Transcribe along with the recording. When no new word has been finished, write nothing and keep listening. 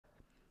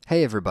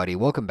Hey everybody,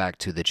 welcome back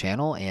to the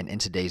channel, and in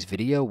today's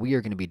video we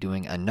are going to be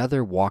doing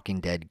another Walking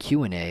Dead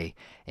Q&A,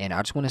 and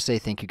I just want to say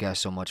thank you guys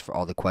so much for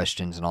all the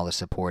questions and all the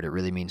support. It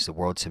really means the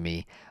world to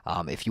me.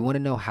 If you want to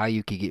know how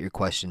you can get your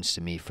questions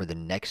to me for the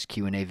next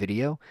Q&A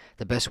video,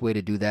 the best way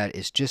to do that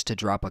is just to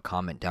drop a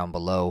comment down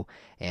below,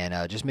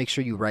 and just make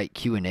sure you write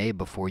Q&A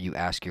before you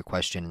ask your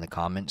question in the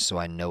comments so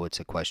I know it's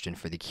a question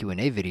for the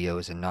Q&A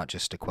videos and not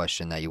just a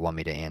question that you want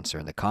me to answer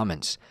in the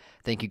comments.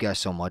 Thank you guys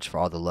so much for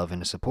all the love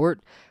and the support.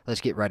 Let's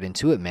get right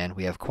into it, man.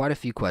 We have quite a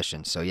few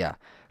questions. So, yeah,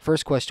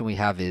 first question we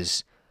have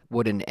is,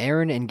 would an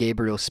Aaron and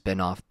Gabriel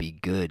spinoff be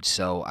good?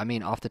 So, I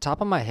mean, off the top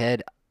of my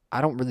head,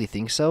 I don't really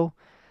think so.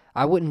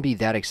 I wouldn't be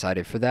that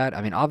excited for that.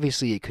 I mean,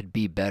 obviously, it could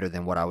be better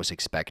than what I was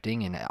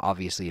expecting. And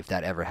obviously, if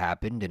that ever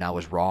happened and I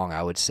was wrong,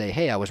 I would say,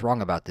 hey, I was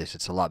wrong about this.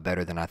 It's a lot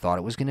better than I thought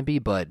it was going to be.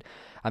 But,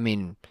 I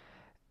mean,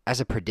 as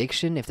a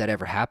prediction, if that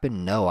ever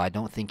happened, no, I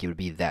don't think it would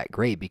be that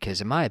great because,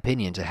 in my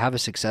opinion, to have a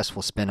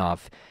successful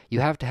spinoff,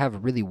 you have to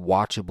have really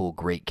watchable,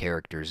 great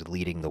characters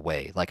leading the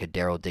way, like a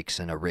Daryl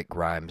Dixon, a Rick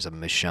Grimes, a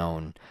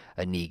Michonne,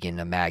 a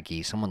Negan, a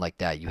Maggie, someone like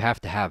that. You have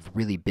to have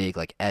really big,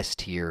 like S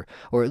tier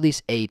or at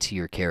least A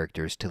tier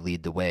characters to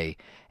lead the way.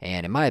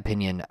 And in my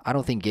opinion, I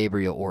don't think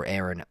Gabriel or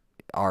Aaron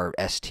are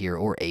S tier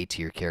or A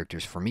tier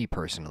characters for me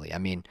personally. I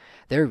mean,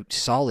 they're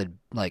solid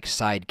like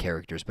side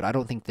characters, but I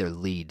don't think they're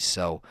leads.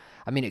 So,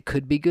 I mean, it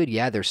could be good.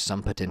 Yeah, there's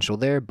some potential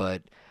there,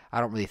 but I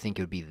don't really think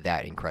it would be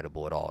that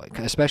incredible at all,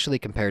 especially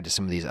compared to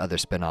some of these other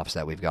spin-offs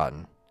that we've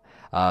gotten.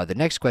 The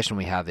next question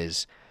we have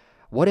is,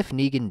 what if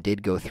Negan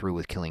did go through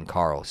with killing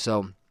Carl?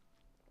 So,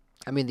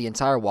 I mean, the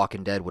entire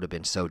Walking Dead would have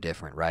been so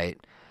different, right?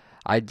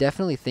 I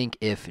definitely think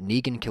if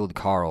Negan killed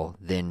Carl,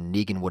 then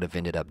Negan would have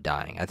ended up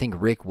dying. I think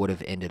Rick would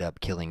have ended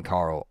up killing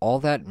Carl. All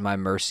that my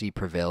mercy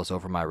prevails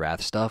over my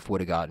wrath stuff would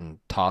have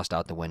gotten tossed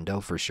out the window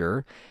for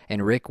sure,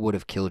 and Rick would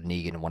have killed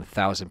Negan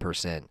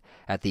 1000%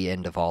 at the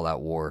end of All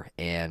Out War.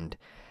 And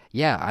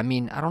yeah, I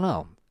mean, I don't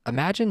know.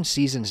 Imagine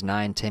seasons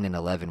 9, 10, and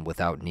 11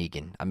 without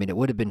Negan. I mean, it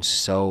would have been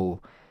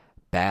so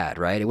bad,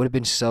 right? It would have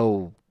been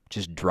so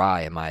just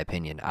dry, in my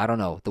opinion. I don't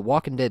know. The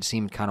Walking Dead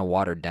seemed kind of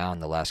watered down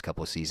the last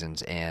couple of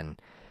seasons, and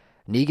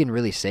Negan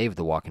really saved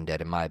The Walking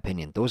Dead, in my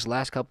opinion. Those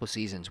last couple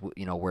seasons,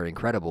 were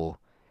incredible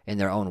in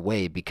their own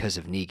way because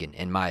of Negan,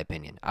 in my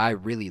opinion. I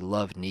really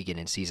loved Negan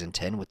in season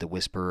 10 with the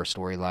Whisperer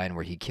storyline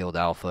where he killed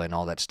Alpha and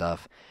all that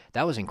stuff.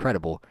 That was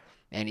incredible.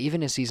 And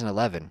even in season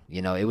 11,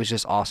 it was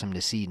just awesome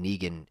to see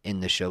Negan in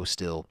the show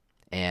still.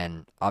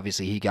 And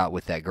obviously he got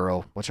with that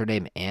girl. What's her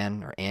name?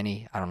 Anne or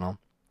Annie? I don't know.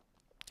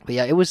 But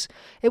yeah, it was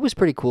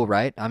pretty cool,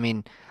 right? I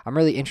mean, I'm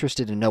really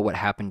interested to know what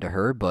happened to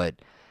her, but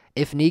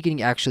if Negan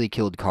actually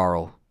killed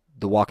Carl,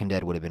 The Walking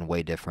Dead would have been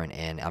way different.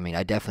 And I mean,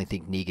 I definitely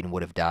think Negan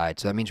would have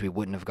died. So that means we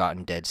wouldn't have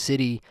gotten Dead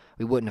City.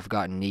 We wouldn't have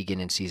gotten Negan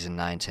in season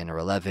 9, 10, or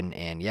 11.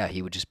 And yeah,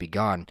 he would just be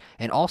gone.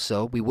 And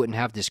also, we wouldn't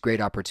have this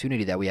great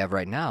opportunity that we have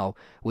right now,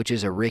 which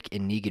is a Rick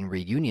and Negan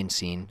reunion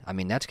scene. I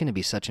mean, that's going to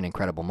be such an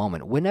incredible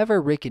moment. Whenever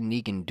Rick and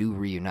Negan do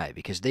reunite,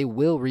 because they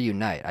will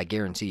reunite, I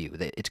guarantee you,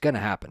 that it's going to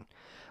happen.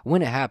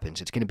 When it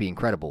happens, it's going to be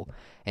incredible.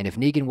 And if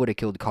Negan would have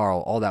killed Carl,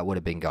 all that would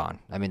have been gone.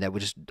 I mean, that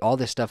would just all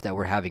this stuff that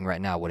we're having right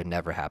now would have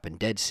never happened.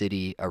 Dead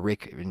City, a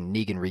Rick and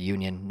Negan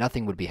reunion,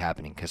 nothing would be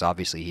happening because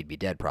obviously he'd be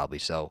dead probably.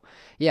 So,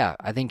 yeah,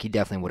 I think he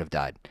definitely would have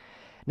died.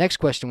 Next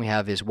question we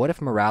have is, what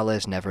if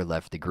Morales never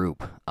left the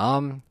group?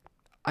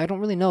 I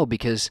don't really know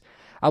because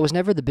I was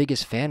never the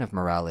biggest fan of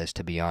Morales,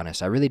 to be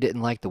honest. I really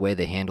didn't like the way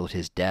they handled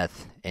his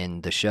death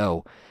in the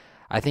show.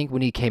 I think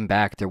when he came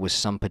back, there was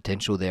some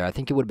potential there. I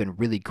think it would have been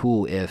really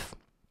cool if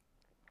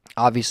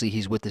obviously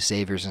he's with the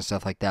Saviors and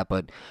stuff like that,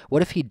 but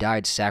what if he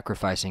died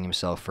sacrificing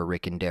himself for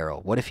Rick and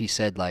Daryl? What if he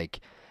said, like,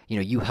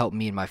 you helped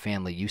me and my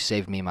family, you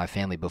saved me and my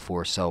family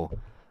before, so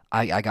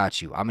I got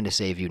you. I'm going to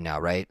save you now,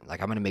 right? Like,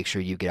 I'm going to make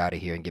sure you get out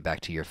of here and get back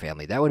to your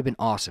family. That would have been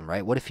awesome,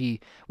 right? What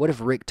if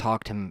Rick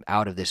talked him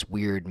out of this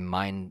weird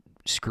mind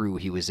screw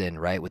he was in,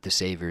 right, with the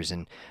Saviors,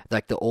 and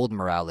like the old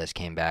Morales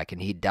came back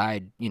and he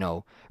died,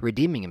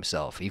 redeeming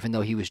himself, even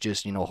though he was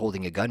just,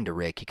 holding a gun to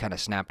Rick. He kind of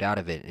snapped out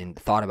of it and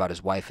thought about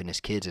his wife and his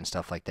kids and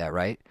stuff like that,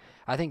 right?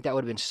 I think that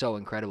would have been so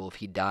incredible if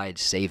he died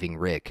saving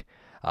Rick.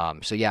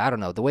 So yeah, I don't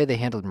know. The way they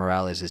handled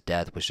Morales'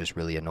 death was just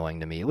really annoying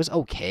to me. It was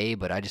okay,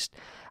 but I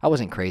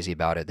wasn't crazy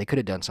about it. They could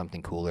have done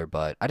something cooler,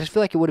 but I just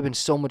feel like it would have been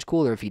so much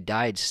cooler if he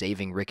died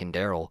saving Rick and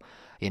Daryl.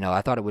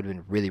 I thought it would have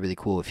been really, really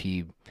cool if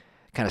he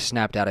kind of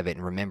snapped out of it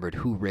and remembered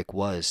who Rick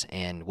was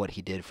and what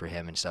he did for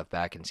him and stuff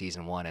back in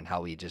season 1 and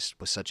how he just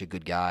was such a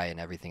good guy and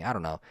everything. I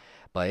don't know,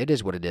 but it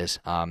is what it is.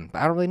 I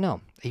don't really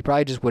know. He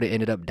probably just would have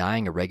ended up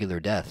dying a regular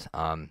death.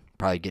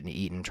 Probably getting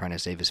eaten trying to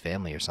save his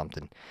family or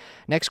something.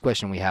 Next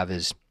question we have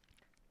is,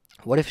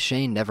 what if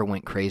Shane never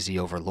went crazy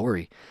over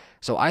Lori?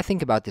 So I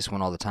think about this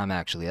one all the time,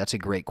 actually. That's a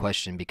great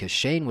question because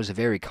Shane was a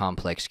very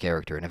complex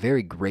character and a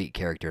very great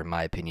character, in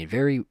my opinion.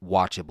 Very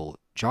watchable.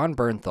 Jon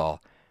Bernthal,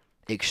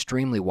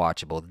 extremely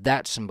watchable.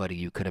 That's somebody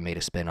you could have made a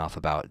spinoff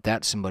about.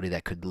 That's somebody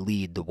that could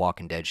lead the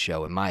Walking Dead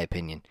show, in my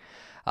opinion.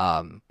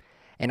 And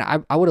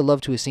I would have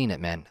loved to have seen it,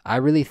 man. I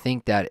really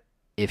think that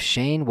if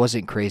Shane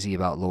wasn't crazy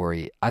about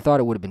Lori, I thought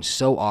it would have been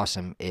so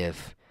awesome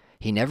if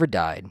He never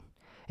died,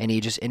 and he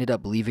just ended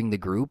up leaving the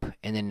group.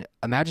 And then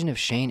imagine if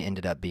Shane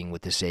ended up being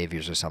with the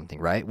Saviors or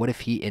something, right? What if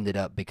he ended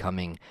up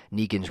becoming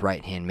Negan's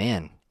right-hand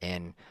man?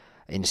 And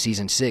in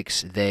season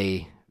 6,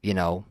 they,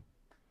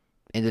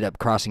 ended up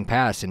crossing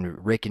paths,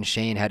 and Rick and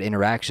Shane had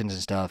interactions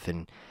and stuff.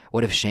 And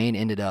what if Shane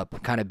ended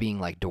up kind of being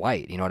like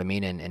Dwight, you know what I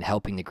mean, and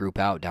helping the group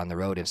out down the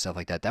road and stuff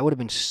like that? That would have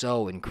been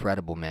so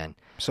incredible, man.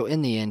 So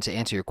in the end, to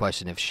answer your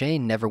question, if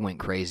Shane never went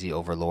crazy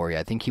over Lori,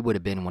 I think he would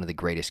have been one of the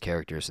greatest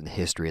characters in the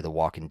history of The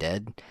Walking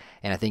Dead.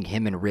 And I think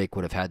him and Rick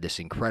would have had this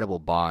incredible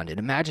bond. And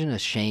imagine a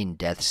Shane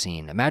death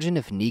scene. Imagine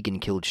if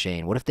Negan killed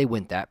Shane. What if they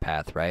went that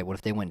path, right? What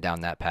if they went down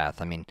that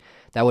path? I mean,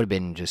 that would have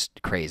been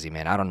just crazy,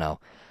 man. I don't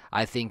know.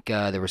 I think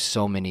there were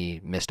so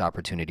many missed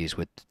opportunities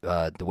with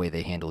the way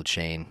they handled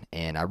Shane,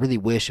 and I really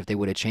wish if they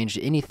would have changed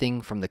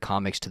anything from the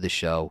comics to the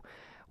show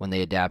when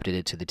they adapted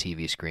it to the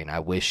TV screen. I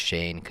wish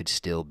Shane could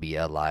still be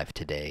alive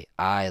today.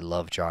 I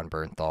love John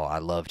Bernthal. I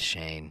loved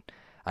Shane.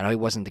 I know he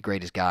wasn't the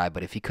greatest guy,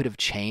 but if he could have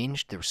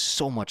changed, there was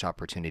so much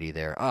opportunity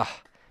there.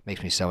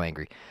 Makes me so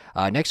angry.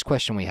 Next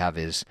question we have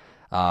is,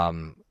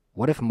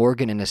 what if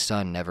Morgan and his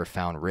son never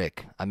found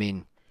Rick? I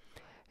mean,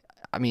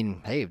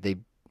 hey,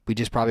 we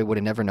just probably would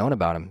have never known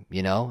about him,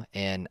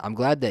 And I'm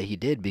glad that he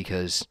did,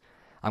 because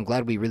I'm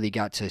glad we really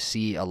got to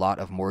see a lot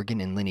of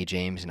Morgan and Lenny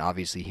James, and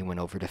obviously he went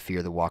over to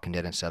Fear the Walking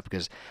Dead and stuff,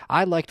 because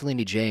I liked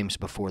Lenny James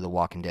before The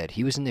Walking Dead.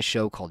 He was in this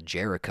show called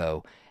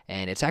Jericho,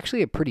 and it's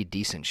actually a pretty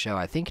decent show.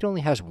 I think it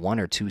only has 1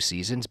 or 2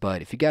 seasons,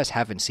 but if you guys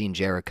haven't seen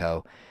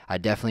Jericho, I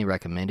definitely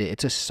recommend it.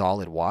 It's a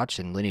solid watch,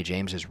 and Lenny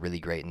James is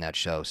really great in that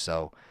show,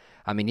 so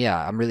I mean,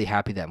 yeah, I'm really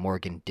happy that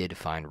Morgan did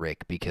find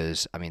Rick,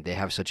 because, I mean, they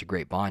have such a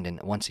great bond.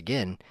 And once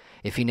again,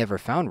 if he never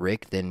found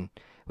Rick, then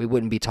we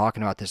wouldn't be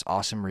talking about this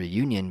awesome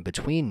reunion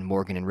between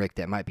Morgan and Rick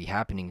that might be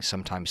happening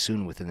sometime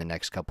soon within the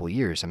next couple of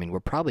years. I mean,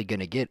 we're probably going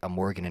to get a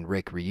Morgan and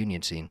Rick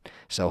reunion scene,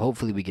 so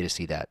hopefully we get to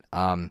see that.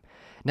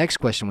 Next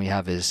question we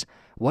have is,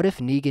 what if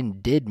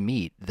Negan did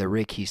meet the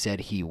Rick he said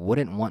he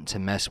wouldn't want to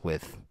mess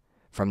with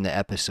from the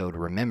episode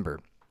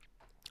Remember?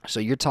 So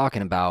you're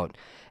talking about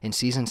in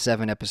season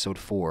 7, episode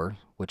 4,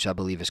 which I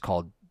believe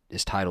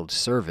is titled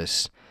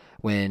Service,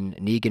 when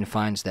Negan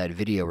finds that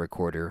video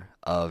recorder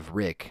of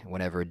Rick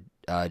whenever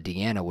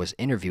Deanna was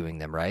interviewing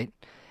them, right?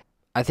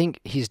 I think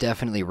he's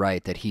definitely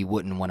right that he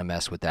wouldn't want to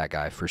mess with that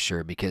guy for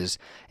sure, because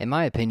in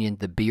my opinion,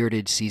 the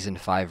bearded season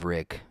 5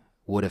 Rick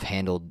would have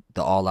handled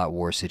the all-out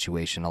war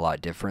situation a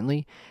lot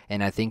differently,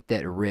 and I think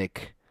that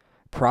Rick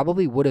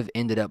probably would have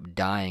ended up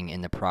dying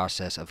in the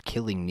process of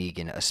killing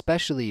Negan,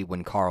 especially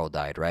when Carl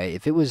died, right?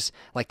 If it was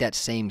like that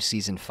same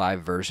season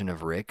 5 version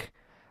of Rick,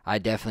 I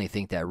definitely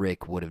think that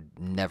Rick would have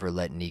never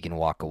let Negan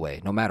walk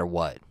away, no matter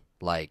what.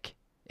 Like,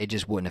 it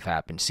just wouldn't have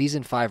happened.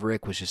 Season 5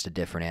 Rick was just a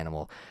different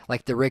animal.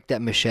 Like the Rick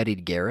that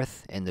macheted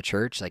Gareth in the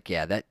church,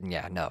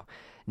 no.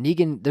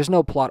 Negan, there's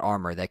no plot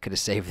armor that could have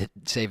saved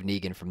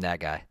Negan from that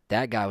guy.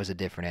 That guy was a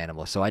different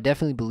animal. So I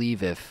definitely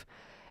believe if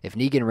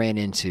Negan ran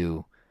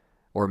into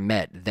or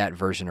met that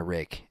version of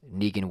Rick,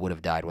 Negan would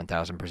have died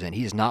 1,000%.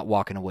 He is not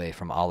walking away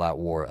from All Out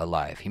War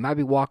alive. He might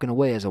be walking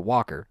away as a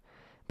walker,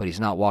 but he's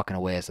not walking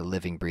away as a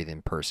living,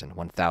 breathing person.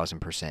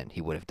 1,000%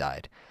 he would have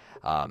died.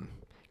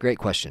 Great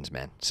questions,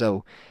 man.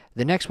 So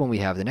the next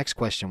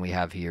question we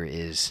have here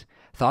is,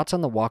 thoughts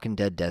on The Walking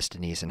Dead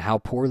Destinies and how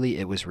poorly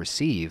it was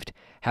received.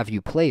 Have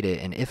you played it?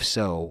 And if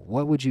so,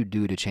 what would you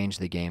do to change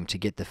the game to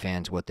get the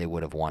fans what they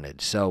would have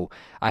wanted? So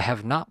I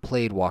have not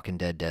played Walking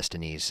Dead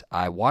Destinies.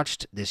 I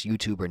watched this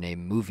YouTuber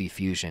named Movie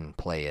Fusion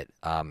play it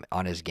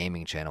on his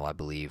gaming channel, I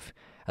believe.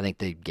 I think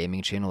the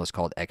gaming channel is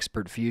called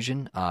Expert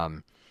Fusion.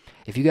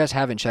 If you guys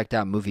haven't checked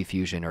out Movie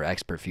Fusion or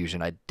Expert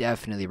Fusion, I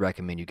definitely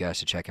recommend you guys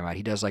to check him out.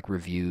 He does like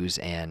reviews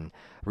and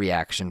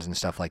reactions and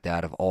stuff like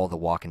that of all the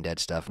Walking Dead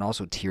stuff, and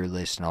also tier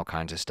lists and all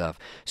kinds of stuff.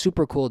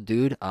 Super cool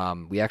dude.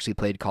 We actually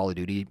played Call of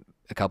Duty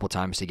a couple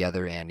times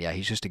together, and yeah,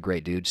 he's just a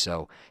great dude.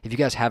 So if you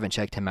guys haven't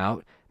checked him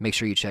out, make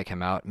sure you check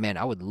him out. Man,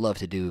 I would love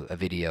to do a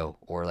video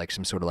or like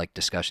some sort of like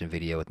discussion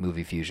video with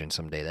Movie Fusion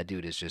someday. That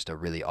dude is just a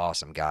really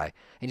awesome guy,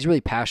 and he's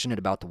really passionate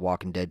about The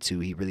Walking Dead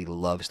too. He really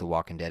loves The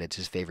Walking Dead. It's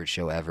his favorite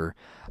show ever,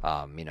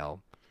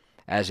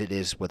 as it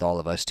is with all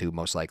of us too,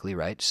 most likely,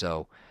 right?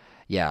 So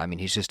yeah, I mean,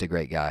 he's just a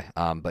great guy.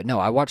 But no,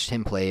 I watched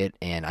him play it,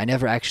 and I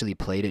never actually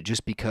played it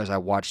just because I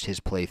watched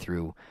his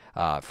playthrough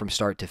from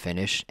start to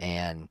finish,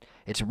 and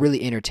it's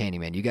really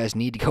entertaining, man. You guys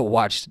need to go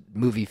watch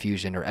Movie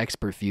Fusion or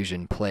Expert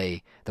Fusion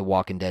play The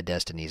Walking Dead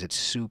Destinies. It's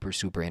super,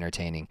 super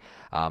entertaining.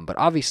 But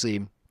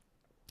obviously,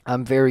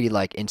 I'm very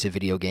like into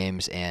video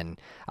games, and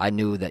I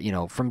knew that,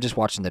 from just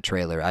watching the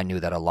trailer, I knew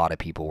that a lot of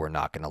people were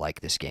not going to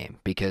like this game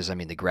because, I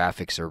mean, the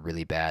graphics are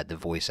really bad. The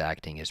voice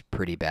acting is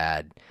pretty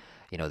bad.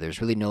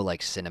 There's really no like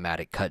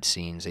cinematic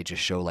cutscenes. They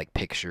just show like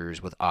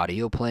pictures with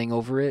audio playing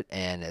over it,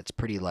 and it's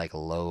pretty like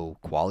low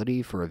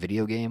quality for a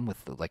video game with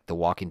like the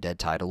Walking Dead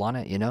title on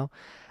it,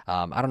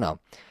 I don't know.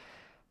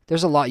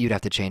 There's a lot you'd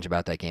have to change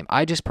about that game.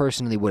 I just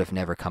personally would have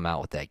never come out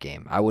with that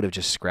game. I would have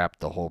just scrapped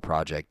the whole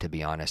project, to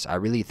be honest. I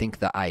really think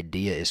the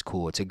idea is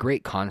cool. It's a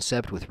great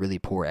concept with really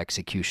poor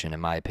execution,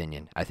 in my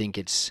opinion. I think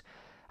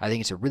I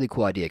think it's a really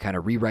cool idea. Kind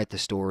of rewrite the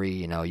story.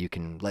 You know, you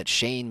can let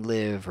Shane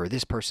live, or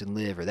this person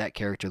live, or that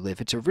character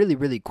live. It's a really,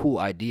 really cool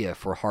idea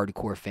for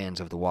hardcore fans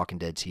of the Walking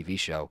Dead TV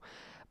show.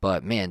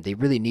 But man, they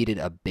really needed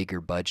a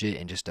bigger budget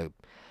and just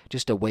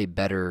a way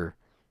better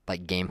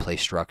like gameplay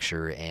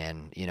structure,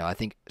 and I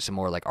think some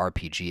more like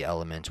RPG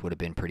elements would have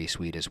been pretty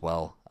sweet as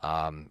well.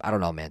 I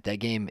don't know, man. That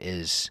game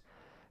is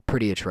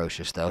pretty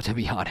atrocious though, to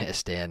be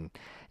honest. And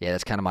yeah,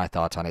 that's kind of my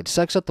thoughts on it. It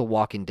sucks that The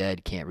Walking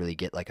Dead can't really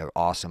get like an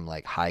awesome,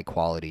 like high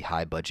quality,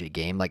 high budget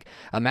game. Like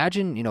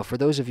imagine, for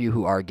those of you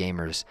who are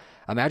gamers,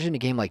 imagine a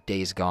game like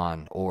Days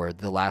Gone or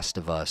The Last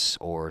of Us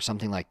or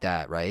something like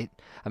that, right?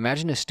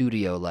 Imagine a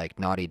studio like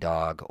Naughty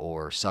Dog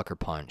or Sucker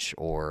Punch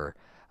or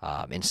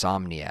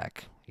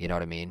Insomniac. You know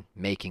what I mean?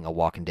 Making a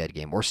Walking Dead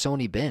game. Or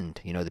Sony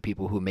Bend, the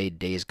people who made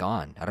Days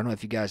Gone. I don't know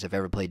if you guys have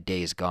ever played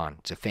Days Gone.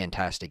 It's a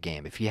fantastic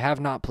game. If you have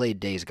not played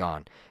Days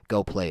Gone,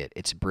 go play it.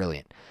 It's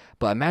brilliant.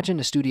 But imagine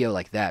a studio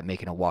like that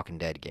making a Walking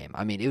Dead game.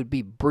 I mean, it would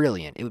be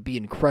brilliant. It would be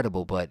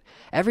incredible. But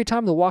every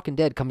time The Walking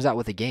Dead comes out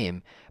with a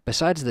game,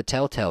 besides the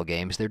Telltale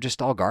games, they're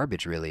just all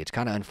garbage, really. It's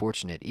kind of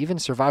unfortunate. Even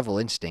Survival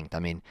Instinct. I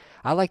mean,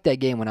 I liked that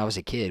game when I was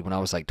a kid, when I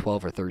was like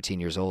 12 or 13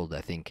 years old,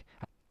 I think.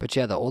 But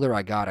yeah, the older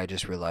I got, I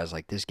just realized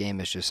like this game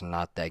is just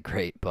not that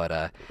great.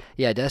 But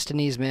yeah,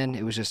 Destinies, man,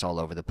 it was just all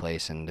over the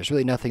place, and there's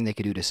really nothing they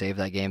could do to save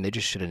that game. They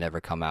just should have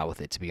never come out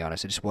with it, to be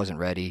honest. It just wasn't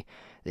ready.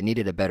 They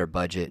needed a better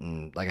budget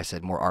and, like I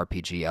said, more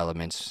RPG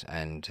elements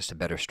and just a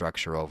better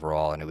structure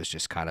overall. And it was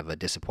just kind of a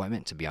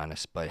disappointment, to be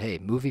honest. But hey,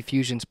 Movie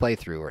Fusion's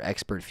playthrough or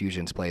Expert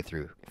Fusion's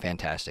playthrough,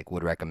 fantastic.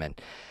 Would recommend.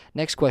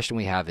 Next question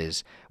we have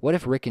is, what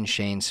if Rick and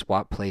Shane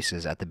swap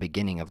places at the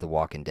beginning of The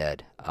Walking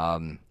Dead?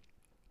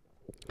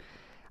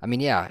 I mean,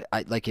 yeah,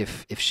 like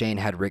if Shane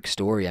had Rick's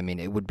story, I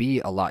mean, it would be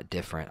a lot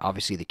different.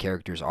 Obviously, the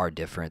characters are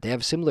different. They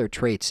have similar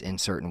traits in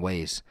certain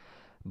ways,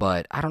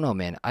 but I don't know,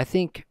 man. I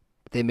think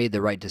they made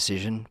the right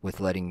decision with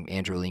letting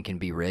Andrew Lincoln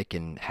be Rick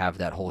and have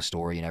that whole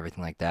story and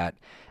everything like that.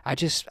 I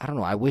don't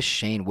know. I wish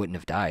Shane wouldn't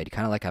have died.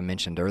 Kind of like I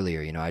mentioned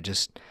earlier,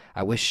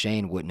 I wish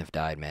Shane wouldn't have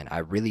died, man. I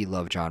really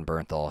love John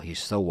Bernthal. He's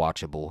so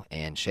watchable,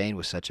 and Shane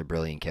was such a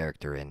brilliant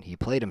character, and he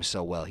played him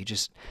so well.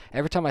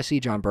 Every time I see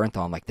John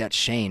Bernthal, I'm like, that's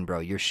Shane, bro.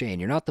 You're Shane.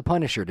 You're not the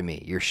Punisher to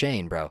me. You're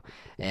Shane, bro.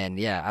 And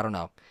yeah, I don't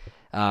know.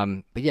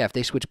 But yeah, if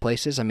they switch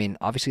places, I mean,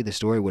 obviously the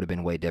story would have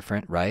been way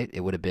different, right? It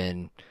would have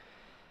been,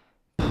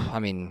 I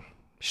mean,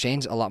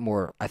 Shane's a lot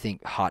more, I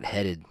think,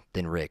 hot-headed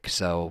than Rick.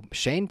 So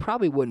Shane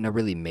probably wouldn't have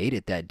really made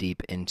it that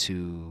deep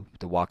into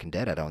The Walking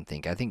Dead, I don't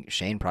think. I think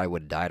Shane probably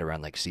would have died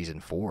around like season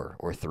 4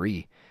 or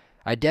 3.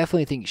 I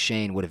definitely think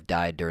Shane would have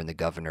died during the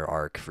Governor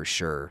arc for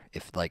sure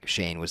if like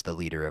Shane was the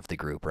leader of the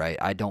group, right?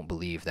 I don't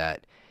believe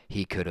that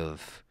he could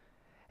have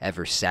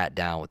ever sat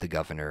down with the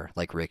Governor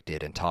like Rick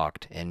did and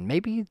talked. And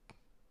maybe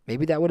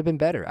that would have been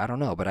better. I don't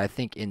know, but I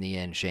think in the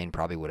end Shane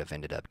probably would have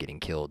ended up getting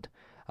killed.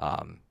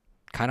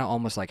 Kind of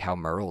almost like how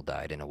Merle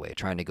died in a way,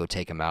 trying to go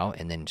take him out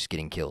and then just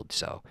getting killed.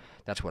 So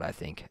that's what I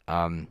think.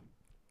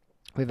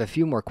 We have a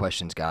few more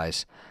questions,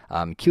 guys.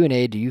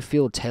 Q&A, do you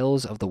feel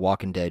Tales of the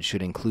Walking Dead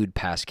should include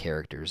past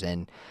characters?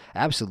 And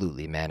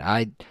absolutely, man.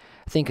 I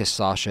think a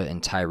Sasha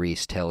and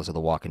Tyrese Tales of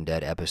the Walking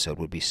Dead episode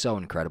would be so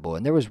incredible.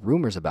 And there was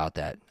rumors about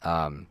that.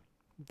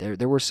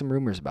 There were some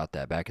rumors about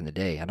that back in the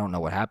day. I don't know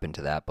what happened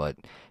to that, but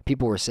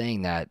people were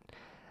saying that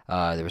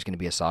there was going to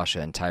be a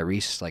Sasha and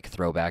Tyrese like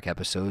throwback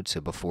episode,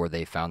 so before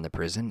they found the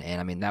prison, and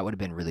I mean that would have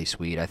been really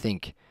sweet. I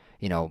think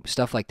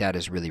stuff like that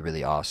is really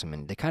really awesome,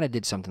 and they kind of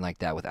did something like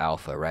that with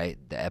Alpha, right?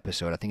 The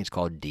episode I think it's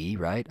called D,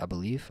 right? I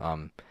believe.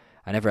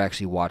 I never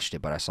actually watched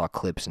it, but I saw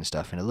clips and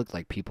stuff, and it looked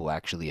like people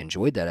actually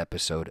enjoyed that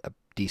episode a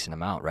decent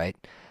amount, right?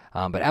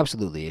 But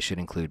absolutely, it should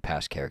include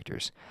past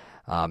characters.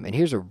 And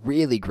here's a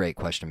really great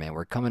question, man.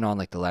 We're coming on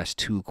like the last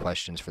 2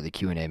 questions for the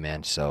Q&A,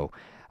 man. So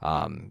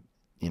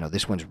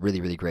this one's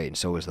really, really great, and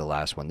so is the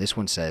last one. This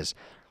one says,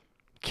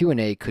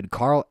 Q&A, could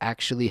Carl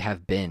actually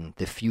have been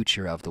the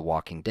future of The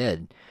Walking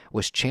Dead?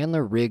 Was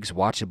Chandler Riggs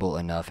watchable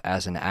enough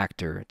as an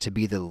actor to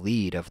be the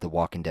lead of the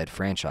Walking Dead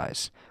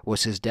franchise?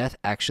 Was his death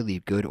actually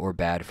good or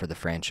bad for the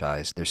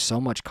franchise? There's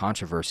so much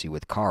controversy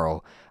with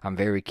Carl. I'm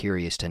very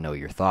curious to know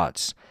your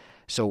thoughts.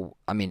 So,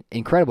 I mean,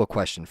 incredible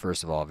question,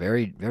 first of all.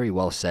 Very, very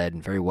well said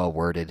and very well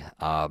worded.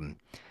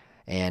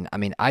 And, I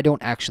mean, I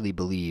don't actually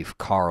believe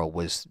Carl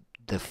was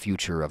the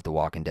future of The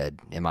Walking Dead,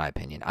 in my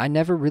opinion. I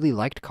never really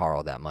liked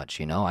Carl that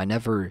much, I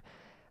never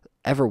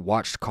ever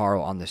watched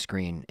Carl on the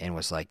screen and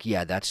was like,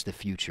 yeah, that's the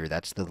future,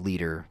 that's the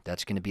leader,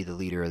 that's going to be the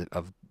leader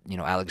of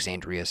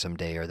Alexandria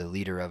someday, or the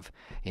leader of,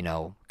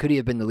 could he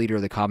have been the leader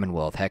of the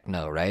Commonwealth? Heck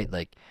no, right?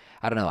 Like,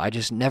 I don't know, I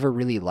just never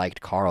really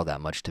liked Carl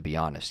that much, to be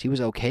honest. He was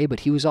okay,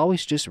 but he was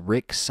always just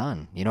Rick's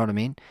son, you know what I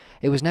mean?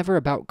 It was never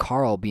about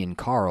Carl being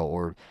Carl,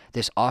 or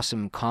this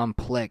awesome,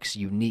 complex,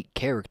 unique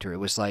character. It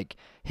was like,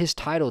 his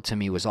title to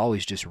me was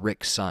always just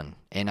Rick's son.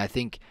 And I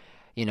think,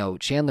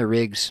 Chandler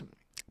Riggs,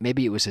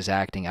 maybe it was his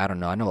acting, I don't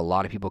know. I know a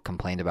lot of people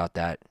complained about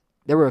that.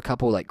 There were a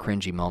couple like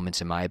cringy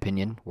moments in my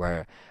opinion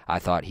where I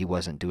thought he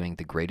wasn't doing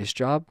the greatest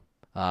job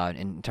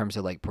in terms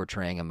of like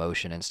portraying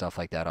emotion and stuff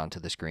like that onto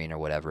the screen or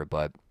whatever,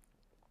 but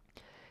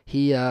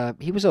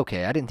he was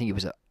okay. I didn't think he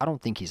was. I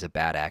don't think he's a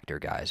bad actor,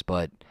 guys.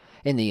 But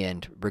in the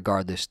end,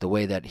 regardless, the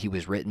way that he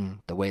was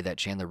written, the way that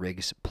Chandler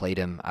Riggs played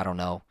him, I don't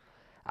know.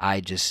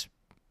 I just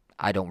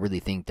I don't really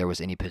think there was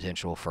any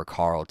potential for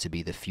Carl to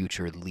be the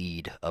future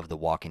lead of The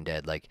Walking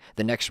Dead. Like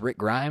the next Rick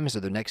Grimes or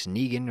the next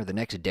Negan or the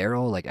next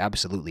Daryl, like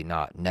absolutely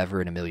not. Never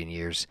in a million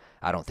years.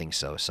 I don't think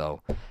so.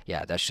 So,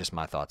 yeah, that's just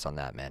my thoughts on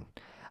that, man.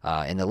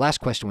 And the last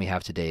question we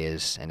have today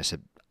is, and it's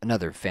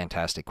another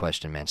fantastic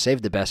question, man.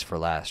 Save the best for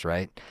last,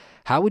 right?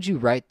 How would you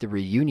write the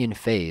reunion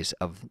phase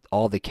of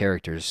all the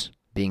characters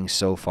being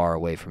so far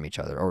away from each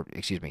other? Or,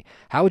 excuse me,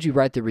 how would you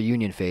write the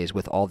reunion phase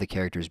with all the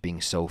characters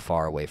being so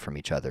far away from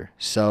each other?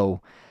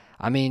 So,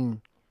 I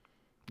mean,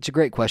 it's a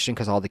great question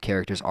because all the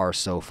characters are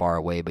so far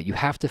away, but you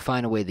have to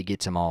find a way to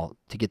get them all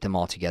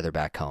together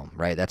back home,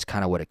 right? That's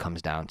kind of what it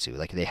comes down to.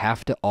 Like they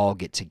have to all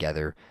get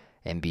together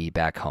and be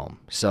back home.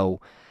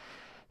 So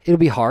it'll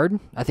be hard.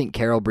 I think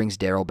Carol brings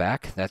Daryl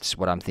back. That's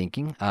what I'm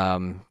thinking.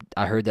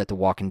 I heard that The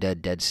Walking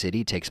Dead Dead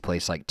City takes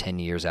place like 10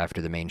 years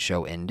after the main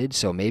show ended.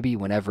 So maybe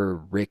whenever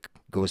Rick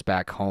goes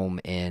back home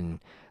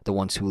in The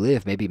Ones Who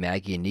Live, maybe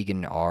Maggie and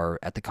Negan are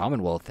at the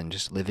Commonwealth and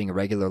just living a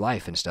regular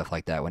life and stuff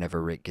like that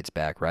whenever Rick gets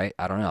back, right?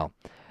 I don't know.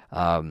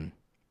 Um,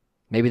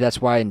 Maybe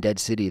that's why in Dead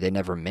City they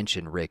never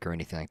mention Rick or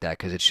anything like that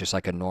because it's just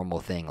like a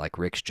normal thing. Like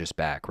Rick's just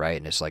back, right?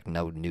 And it's like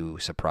no new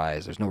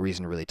surprise. There's no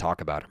reason to really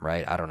talk about him,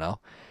 right? I don't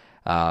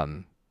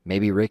know.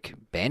 Maybe Rick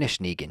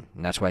banished Negan,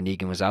 and that's why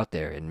Negan was out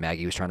there, and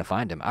Maggie was trying to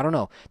find him. I don't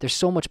know. There's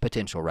so much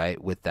potential,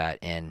 right, with that,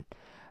 and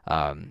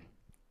um,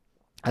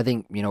 I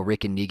think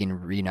Rick and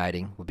Negan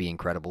reuniting would be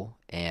incredible,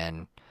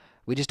 and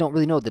we just don't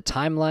really know the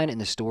timeline and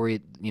the story.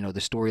 The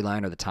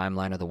storyline or the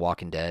timeline of The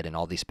Walking Dead and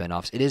all these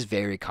spinoffs. It is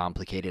very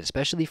complicated,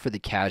 especially for the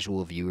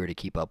casual viewer to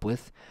keep up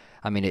with.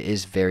 I mean, it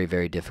is very,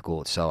 very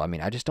difficult. So, I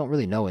mean, I just don't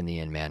really know in the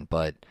end, man.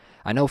 But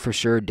I know for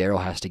sure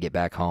Daryl has to get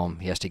back home.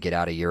 He has to get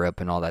out of Europe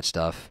and all that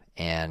stuff,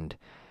 and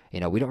we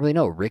don't really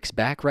know. Rick's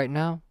back right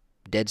now.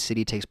 Dead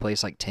City takes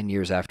place like 10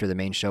 years after the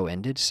main show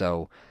ended.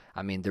 So,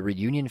 I mean, the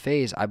reunion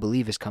phase, I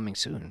believe, is coming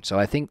soon. So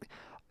I think,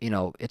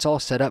 it's all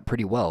set up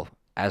pretty well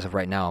as of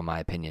right now, in my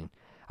opinion.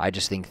 I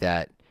just think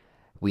that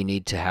we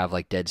need to have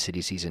like Dead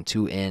City Season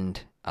 2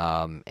 end.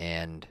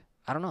 And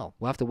I don't know.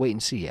 We'll have to wait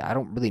and see. I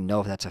don't really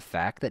know if that's a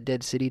fact that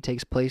Dead City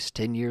takes place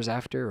 10 years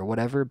after or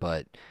whatever,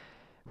 but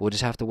we'll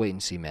just have to wait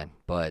and see, man.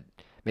 But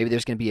maybe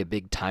there's going to be a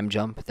big time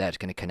jump that's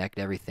going to connect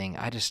everything.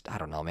 I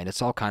don't know, man.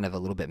 It's all kind of a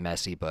little bit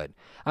messy, but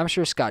I'm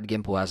sure Scott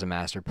Gimple has a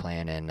master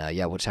plan, and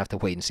yeah, we'll just have to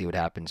wait and see what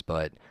happens.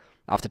 But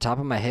off the top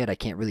of my head, I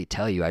can't really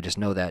tell you. I just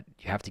know that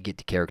you have to get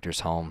the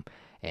characters home,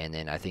 and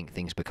then I think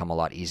things become a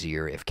lot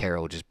easier if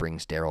Carol just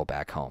brings Daryl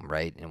back home,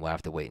 right? And we'll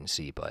have to wait and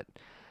see. But,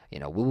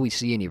 will we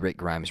see any Rick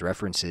Grimes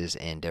references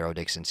in Daryl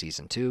Dixon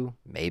Season 2?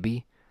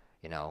 Maybe.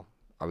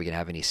 Are we going to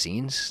have any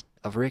scenes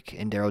of Rick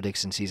in Daryl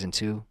Dixon Season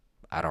 2?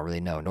 I don't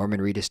really know. Norman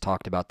Reedus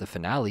talked about the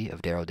finale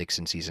of Daryl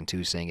Dixon Season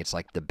 2, saying it's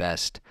like the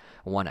best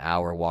 1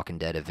 hour Walking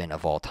Dead event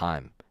of all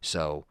time.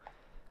 So,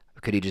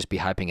 could he just be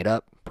hyping it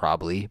up?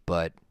 Probably,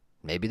 but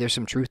maybe there's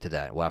some truth to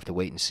that. We'll have to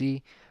wait and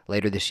see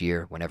later this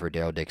year whenever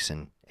Daryl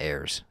Dixon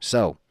airs.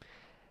 So,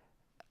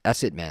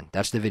 that's it, man.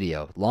 That's the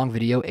video. Long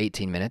video,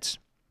 18 minutes.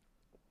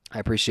 I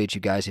appreciate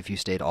you guys if you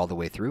stayed all the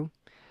way through.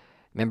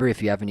 Remember,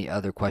 if you have any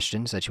other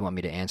questions that you want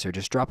me to answer,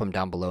 just drop them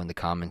down below in the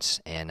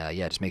comments. And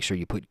yeah, just make sure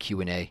you put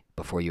Q&A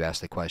before you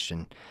ask the question.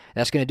 And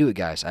that's going to do it,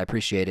 guys. I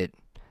appreciate it.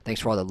 Thanks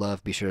for all the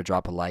love. Be sure to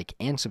drop a like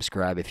and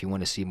subscribe if you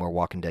want to see more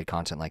Walking Dead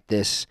content like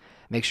this.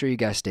 Make sure you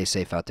guys stay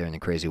safe out there in the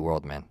crazy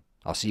world, man.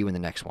 I'll see you in the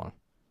next one.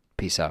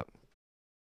 Peace out.